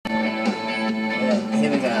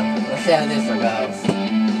we go. Let's see how this one goes.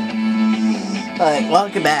 Alright,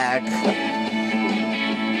 welcome back.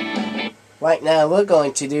 Right now, we're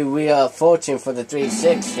going to do Wheel of Fortune for the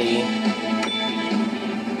 360.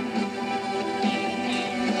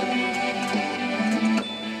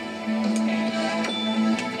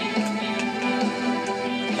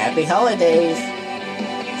 Happy Holidays!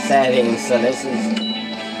 Settings, so this is...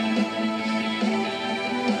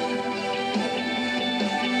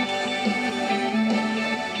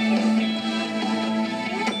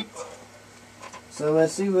 So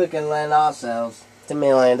let's see if we can land ourselves the $1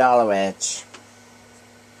 million edge.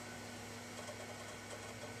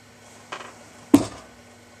 And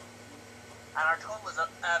our total is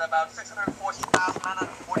at about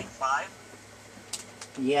 614,945.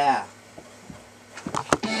 Yeah.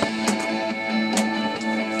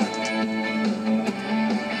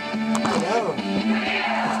 No.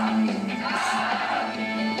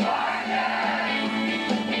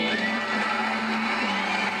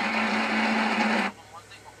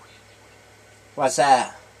 What's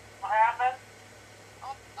that? What happened?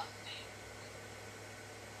 Oh, nothing.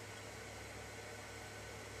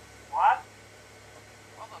 What?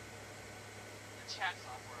 Well, the chat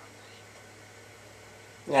software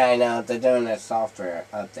update. Yeah, I know. They're doing a software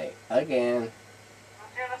update again. Who's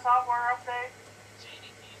doing a software update?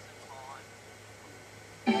 JDP's and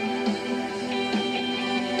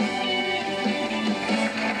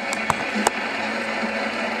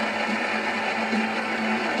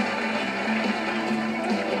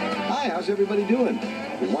Hi, how's everybody doing?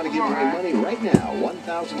 We want to give away money right now.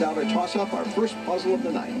 $1,000 toss-up, our first puzzle of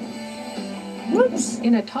the night. Whoops!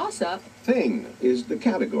 In a toss-up. Thing is the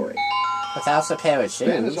category. Without a pair of shoes.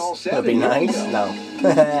 Ben is all set. Would be and here we nice. go. No.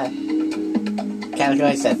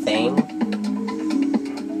 Category's a thing.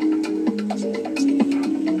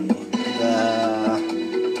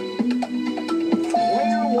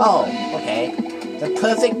 Oh, okay. The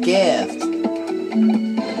perfect gift.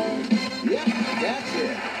 Yep, that's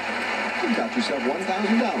it. You got yourself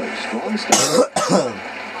 $1,000. Strong start.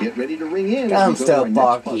 Get ready to ring in. I'm as we go to still our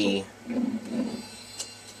next bulky. puzzle.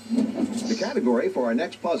 The category for our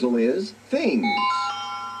next puzzle is things.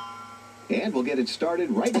 And we'll get it started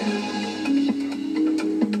right now.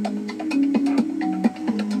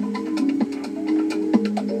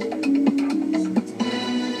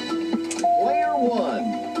 Player one.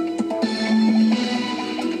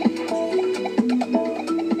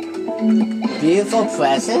 Beautiful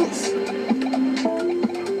presents?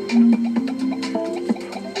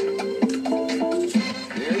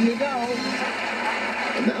 There you go.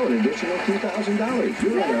 And now an additional $2,000.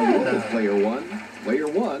 You're on our roll with player one. Player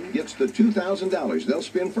one gets the $2,000. They'll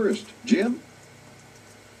spin first. Jim?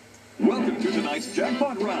 Welcome to tonight's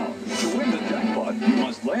jackpot round. To win the jackpot, you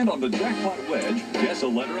must land on the jackpot wedge, guess a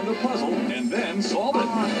letter in the puzzle, and then solve it.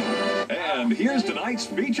 And here's tonight's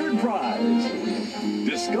featured prize.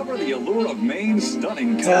 Discover the allure of Maine's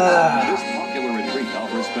stunning coast. This popular retreat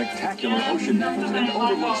offers spectacular ocean views and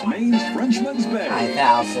overlooks Maine's Frenchman's Bay.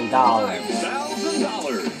 $5,000.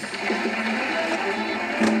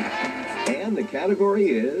 $5,000. And the category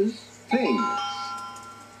is things.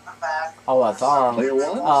 I'm back. Oh, a thong. Player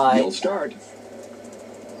one, you'll start.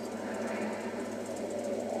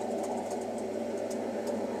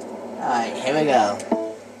 Alright, here we go.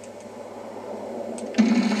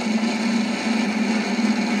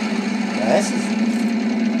 This is...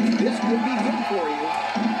 This could be good for you.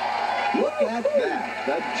 Look at that.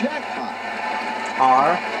 The jackpot.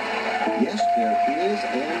 R. Yes, there is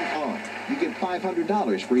an R. You get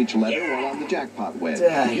 $500 for each letter while on the jackpot wedge. You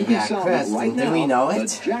Yeah, can solve it Kristen, right do now. we know The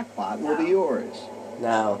it? jackpot will be yours.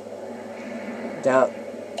 No. Don't.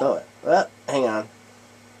 Oh, hang on.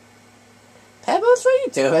 Pebbles, what are you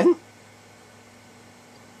doing?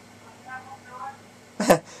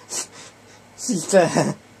 She's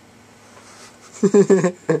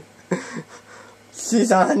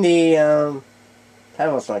she's on the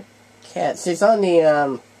Pebbles, my cat. She's on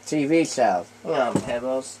the TV show. Hang on,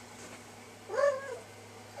 Pebbles.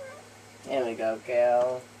 There we go,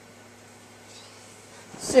 girl.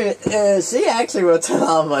 She actually will turn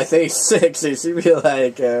on my 360.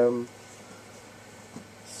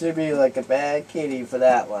 She'd be like a bad kitty for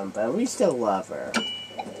that one, but we still love her.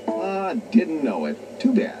 Didn't know it.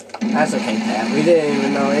 Too bad. That's okay, Pat. We didn't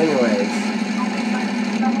even know anyways.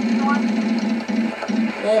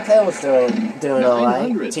 Yeah, Pat was doing alright.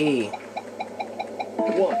 900. T.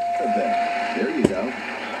 One of them. There you go.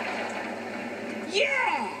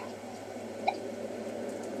 Yeah!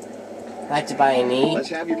 Like to buy a knee? Let's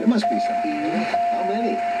have your... There must be some. How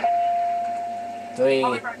many? 3.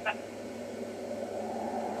 I'll be right back.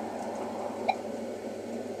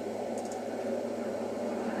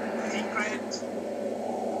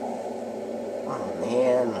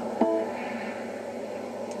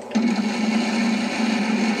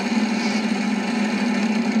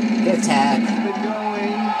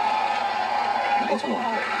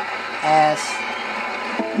 S.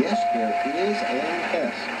 Yes, there is an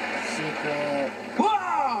S. Secret.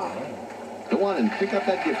 Go on and pick up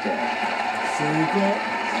that gift tag. Secret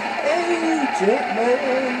agent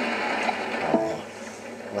man.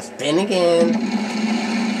 We'll spin again.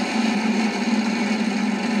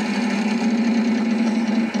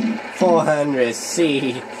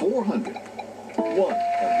 $400. 400. One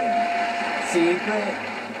again. Secret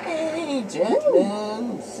agent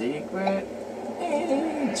man. Secret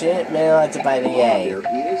agent man. I have to buy the A. There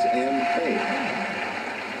is an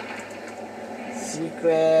A.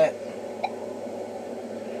 Secret.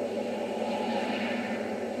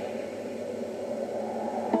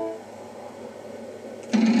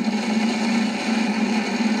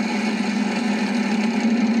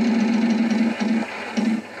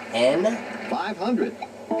 N. 500.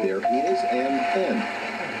 There is an N.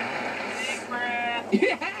 Secret.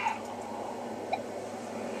 Yeah!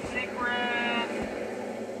 Secret.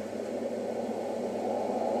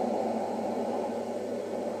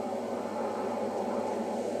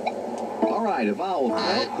 All right, a vowel.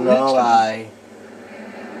 No lie.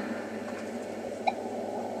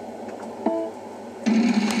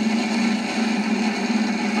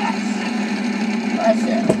 That's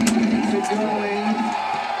it. Keep it going.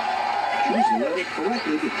 Choose the letter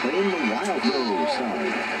correctly to claim the wild rose.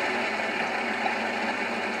 Sorry.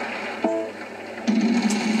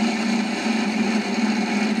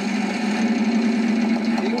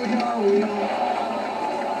 Here we go, Wheel.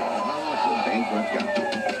 Oh, the bankrupt got you.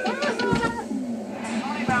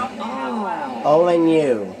 Tony Bowser. Oh. O and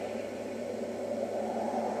U.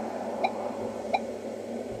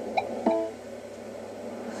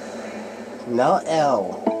 No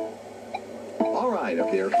L. All right,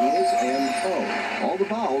 up there is an O. All the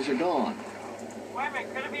vowels are gone. Wait a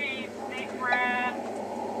minute, could it be secret?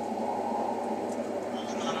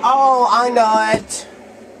 Oh, I know it.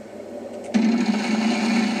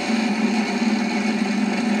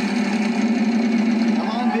 Come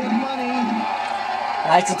on, big money.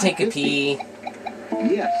 I have to take a pee.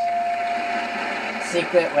 Yes.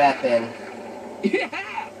 Secret weapon. Yeah!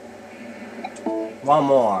 One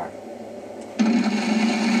more.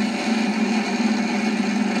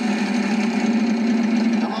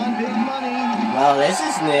 Come on, big money. Well, this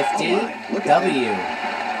is nifty. Look at W.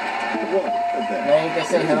 Look at that. Now you can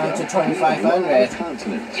say hello to 2,500.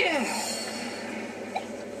 Consonants. Yeah!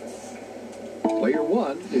 Player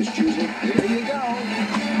one is choosing. There you go.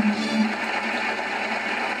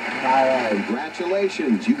 Alright.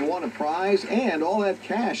 Congratulations. You've won a prize and all that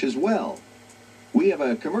cash as well. We have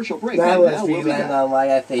a commercial break. That right was now. We'll be Freeland back. on right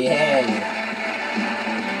at the end.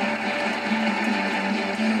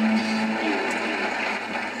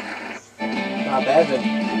 Not bad, but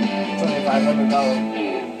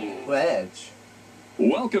 $2,500 wedge.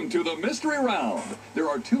 Welcome to the mystery round. There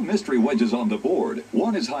are two mystery wedges on the board.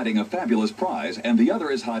 One is hiding a fabulous prize, and the other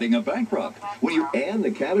is hiding a bankrupt. When you And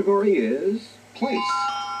the category is place.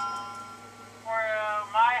 For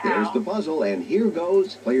my There's house. the puzzle, and here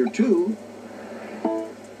goes player two.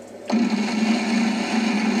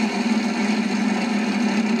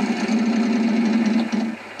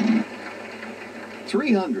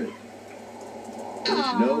 $300.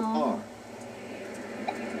 There's no R.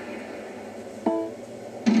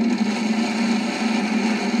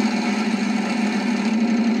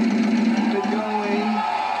 Keep it going.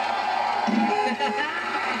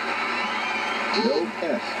 No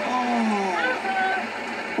S.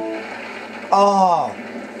 Oh!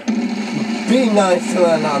 Be nice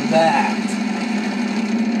one on that.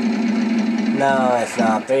 No, it's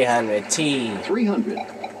not. 300. T. 300.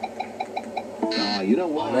 You know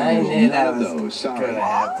what? I knew that None of was those. Sorry. gonna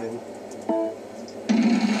happen.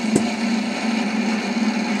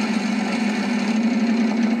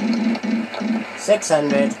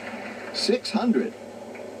 $600. 600.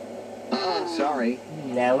 Sorry.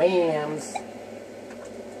 No Williams.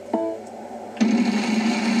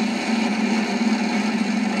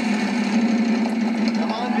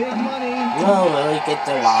 Come on, big money. Oh, will we get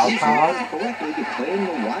the wild card? Correctly to claim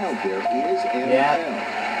the wild there is an Yeah. L.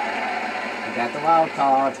 We got the wild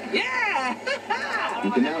card. Yeah!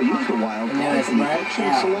 You can now use the wild And there card is from the one action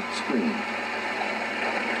L. select screen.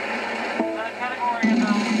 The category is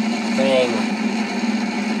Thing.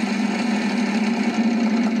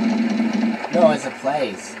 No, it's a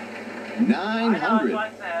place. I know, that's 900. what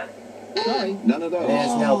I said. Sorry, none of those.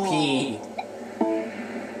 There's no P.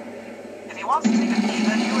 If he wants to take a pee,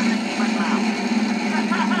 then do it in Beaver's mouth.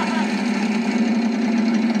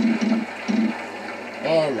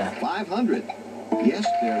 N. 500. Yes,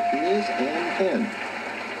 there is an N.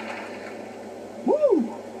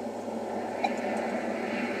 Woo!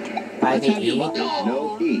 By Let's the have your E? buttons.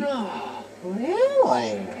 No E.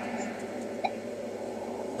 Really?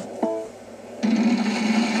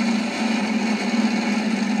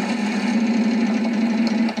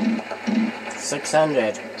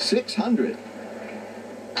 $600. 600.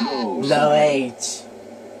 No, No sorry. H.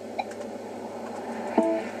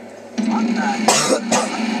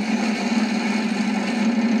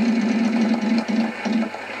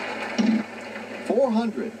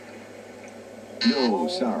 $400. No,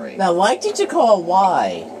 sorry. Now, why did you call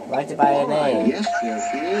Y? Why did you buy an Alright, A? yes, there is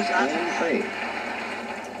an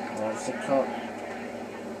What's it called?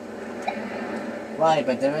 Why?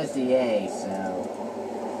 But there is the A, so.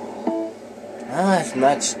 Ah, as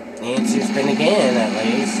much answers been again, at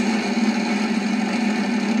least.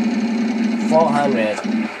 400. A.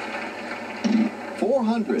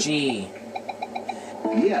 400. G.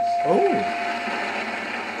 Yes. Ooh.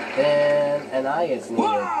 Then an I is needed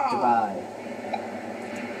to buy.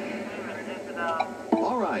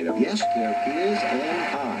 Alright, yes, there is an I.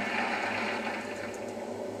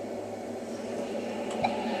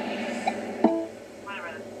 Wait a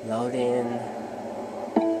minute. Load in.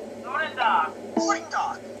 Loading dock. Loading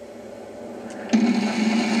dock.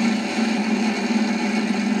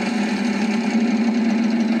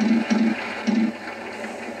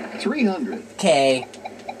 $300. K.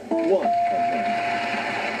 One.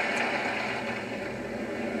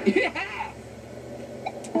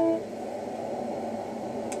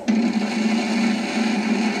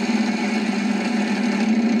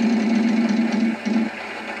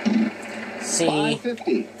 C.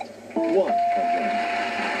 550. One.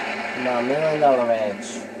 No, $1 million edge.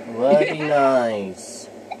 Would be nice.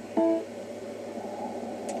 Oh,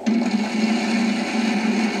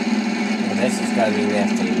 this is gonna be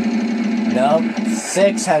nifty. Nope.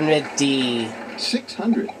 600D.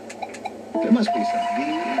 600. There must be some D.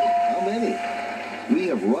 How many? We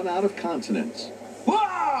have run out of consonants. Wait,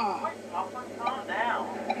 calm down.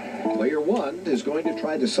 Player one is going to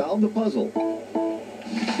try to solve the puzzle.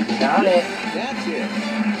 Got it. That's it.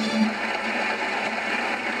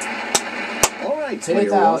 All right,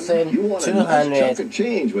 player one, you want a nice chunk of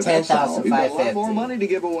change with that solve. You've got a lot more money to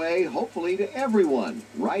give away, hopefully to everyone,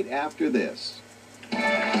 right after this.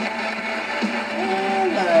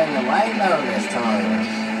 And the white bonus time.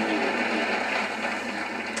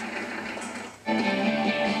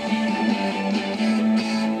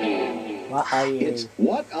 What are you? It's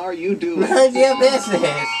What Are You Doing? Mind your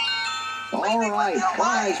business. All right,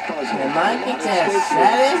 prize puzzle. It might be Not a just mistake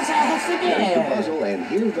that here. is us There's the again. puzzle, and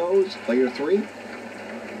here goes player three.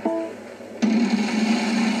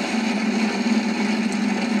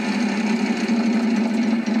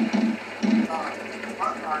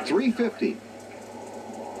 $350.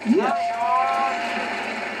 Yes.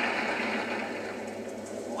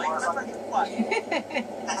 I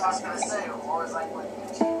was gonna say, or is like when you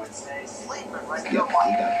would say sleeping right Yep, we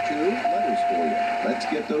got 2 letters for you. Let's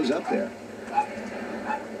get those up there.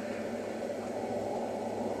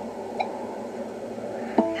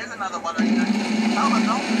 Here's another one. Don't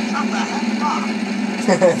shut the heck up.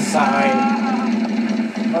 Sorry.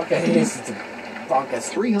 Okay, this is the Buckus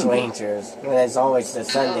 300. Rangers. Well, there's always the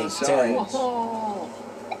Sundays sorry. too.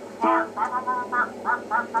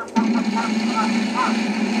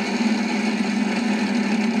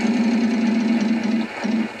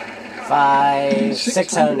 Five,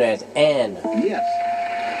 600, N. Yes.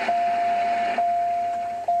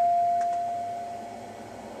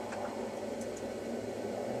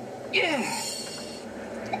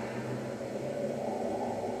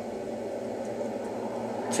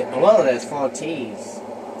 Whoa, there's 4 T's.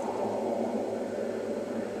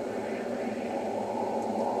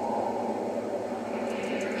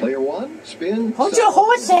 Player one, spin. Hold stop. your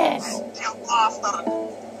horses!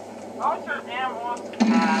 Hold your damn horse.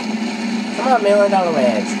 Come on, $1 million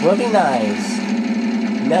edge. We'll be nice.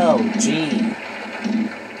 No, G.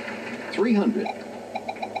 300.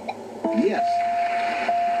 Yes.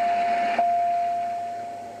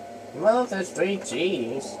 Well, there's 3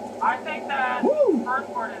 G's. I think that Woo. first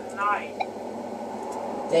word is nice.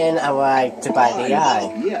 Then I would like to buy the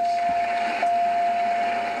I. Yes.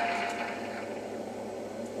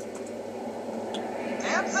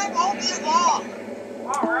 Damn thing won't be long.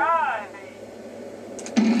 All right.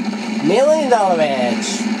 $1 million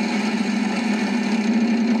edge.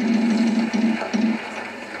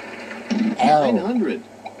 L. 900.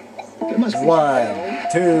 There must be 1, How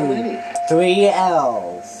 2, many? 3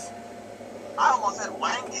 L's. I almost had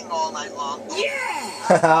wanking all night long.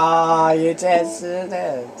 Haha, you just said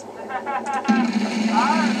it.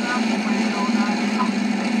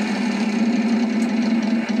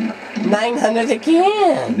 900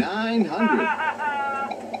 again.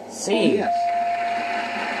 900. C. Yes.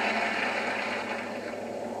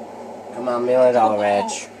 Come on, $1 million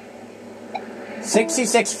Rich.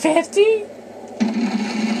 6650?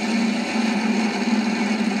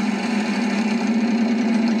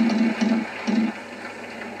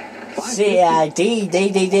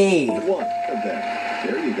 C-I-D-D-D-D. One of them.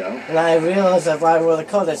 There you go. And I realized if I would have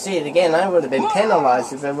called it see it again, I would have been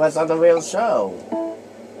penalized if it was on the real show.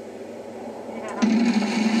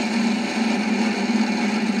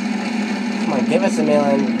 Come on, give us $1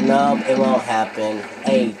 million. No, it won't happen.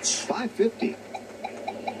 H. 550.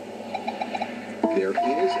 There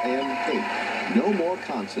is an H. No more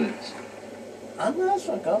consonants. I'm not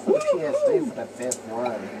sure. Go for the PS3 for the 5th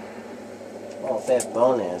one. Well, 5th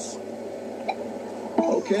bonus.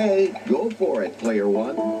 Okay, go for it, player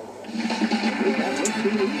one. That looks too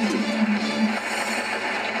easy.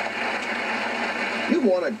 You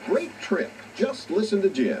want a great trip. Just listen to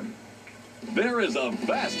Jim. There is a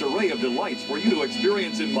vast array of delights for you to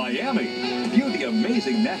experience in Miami. View the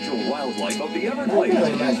amazing natural wildlife of the Everglades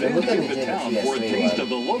and then take the town for a taste of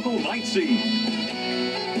the local night scene.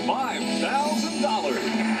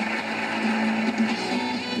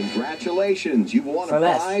 $5,000. Congratulations, you've won a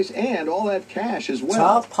prize and all that cash as well.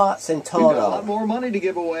 12 pots in We've got a lot total. more money to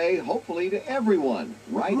give away, hopefully to everyone,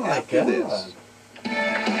 right after this.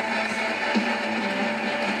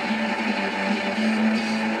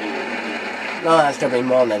 No, that's gonna be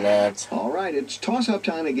more than that. All right, it's toss-up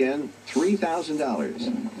time again.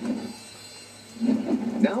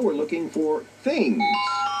 $3,000. Now we're looking for things.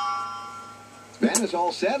 Van is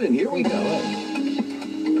all set, and here we go.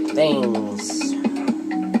 Things.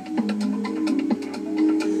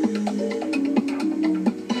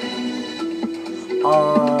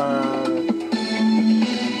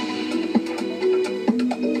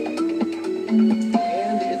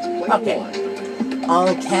 And it's player Okay. one.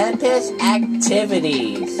 On campus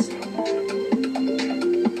activities.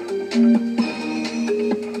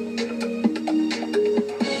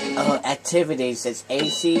 Oh, activities. It's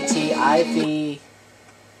ACTIV.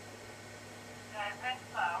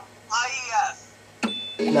 IES.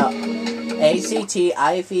 No.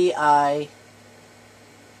 ACTIVI.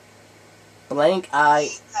 Blank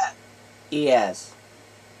IES. ACTIVITIES.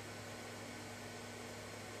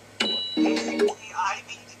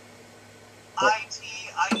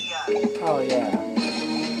 Oh, yeah.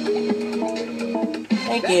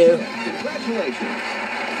 Thank That's you. it. Congratulations.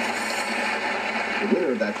 The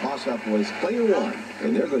winner of that toss-up was player one,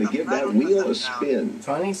 and they're going to give that wheel a spin.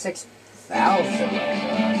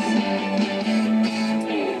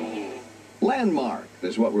 26,000. Landmark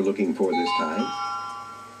is what we're looking for this time.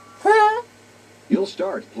 Huh? You'll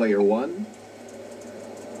start, player one.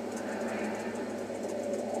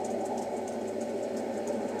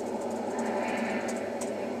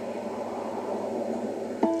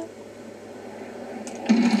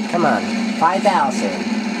 Come on. 5,000.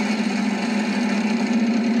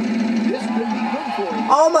 This could be good for you.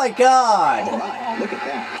 Oh my All god! right, look at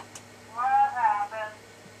that. What happened?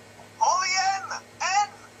 Holy N!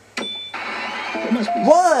 There must be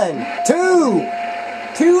 1, 2.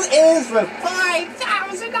 2 is for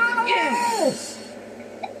 $5,000. Yes.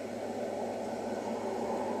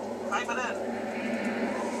 Type it in.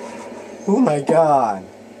 Oh my god.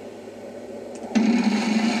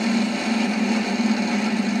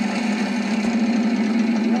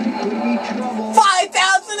 could be trouble.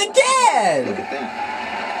 5,000 again. Look at that.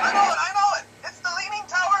 I know it! It's the Leaning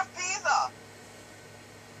Tower of Pisa!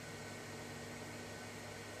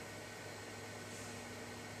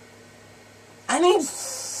 I need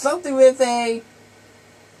something with a.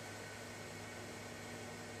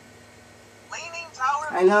 Leaning Tower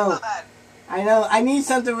of I know. Pisa, then. I know. I need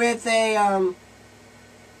something with a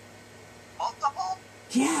Multiple?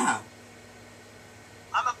 Yeah.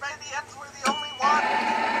 I'm afraid the N's were the only one.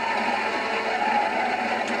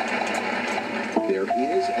 There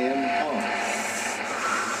is an R.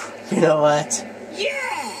 You know what?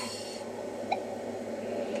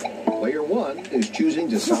 Player one is choosing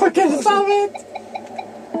to solve the Fucking puzzle. solve it.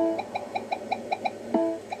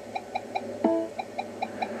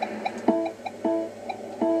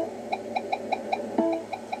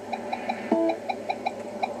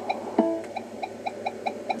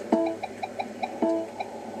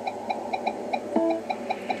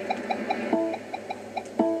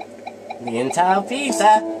 The entire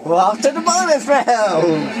pizza. We're off to the bonus round.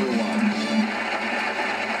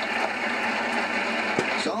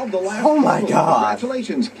 Solve the last Oh my puzzle. God.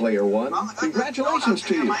 Congratulations, player one. Congratulations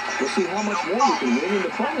to you. We'll see how much more you can win in the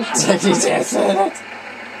bonus round. Jackie just said it.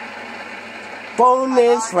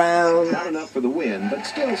 Bonus round. Not enough for the win, but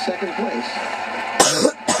still second place.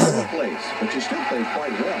 fourth place, but you still played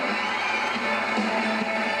quite well.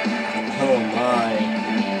 Oh my.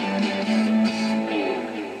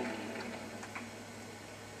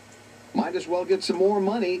 Might as well get some more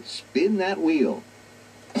money. Spin that wheel.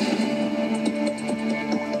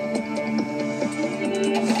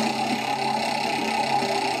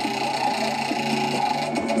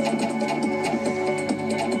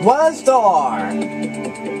 One star.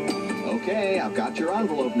 Okay, I've got your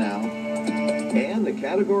envelope now. And the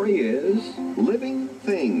category is Living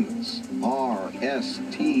Things. R-S-T-L-N-E.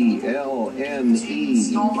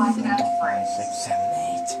 Stole my catchphrase. 6, 7, 8.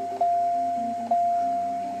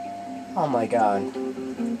 Oh my god.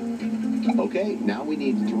 Okay, now we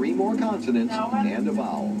need 3 more consonants and a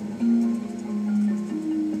vowel.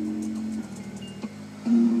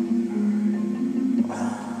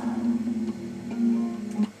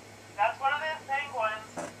 That's one of those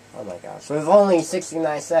penguins. Oh my gosh. We've only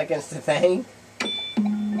 69 seconds to think.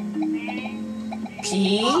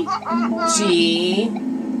 P G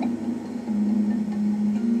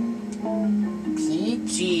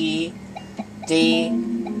D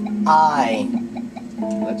I.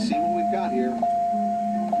 Let's see what we've got here.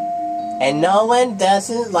 And no one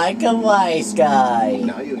doesn't like a wise guy.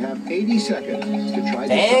 Now you have 80 seconds to try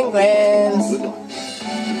to Penguins. solve it. Good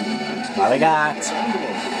luck. What we got?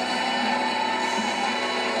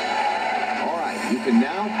 All right, you can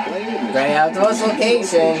now play in the Great Outdoors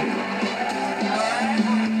location.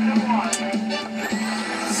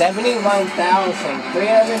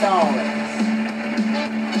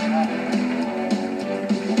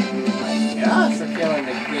 $71,300. Gosh, we're killing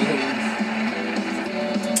the games.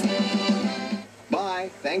 Bye.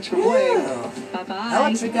 Thanks for playing. Bye-bye. How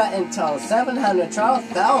much we got in total?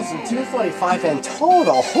 712,245 in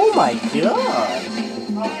total. Oh my god.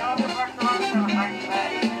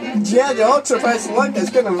 Yeah, the ultra price luck is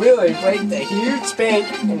gonna really break the huge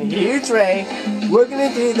bank in a huge way. We're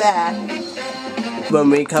gonna do that when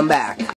we come back.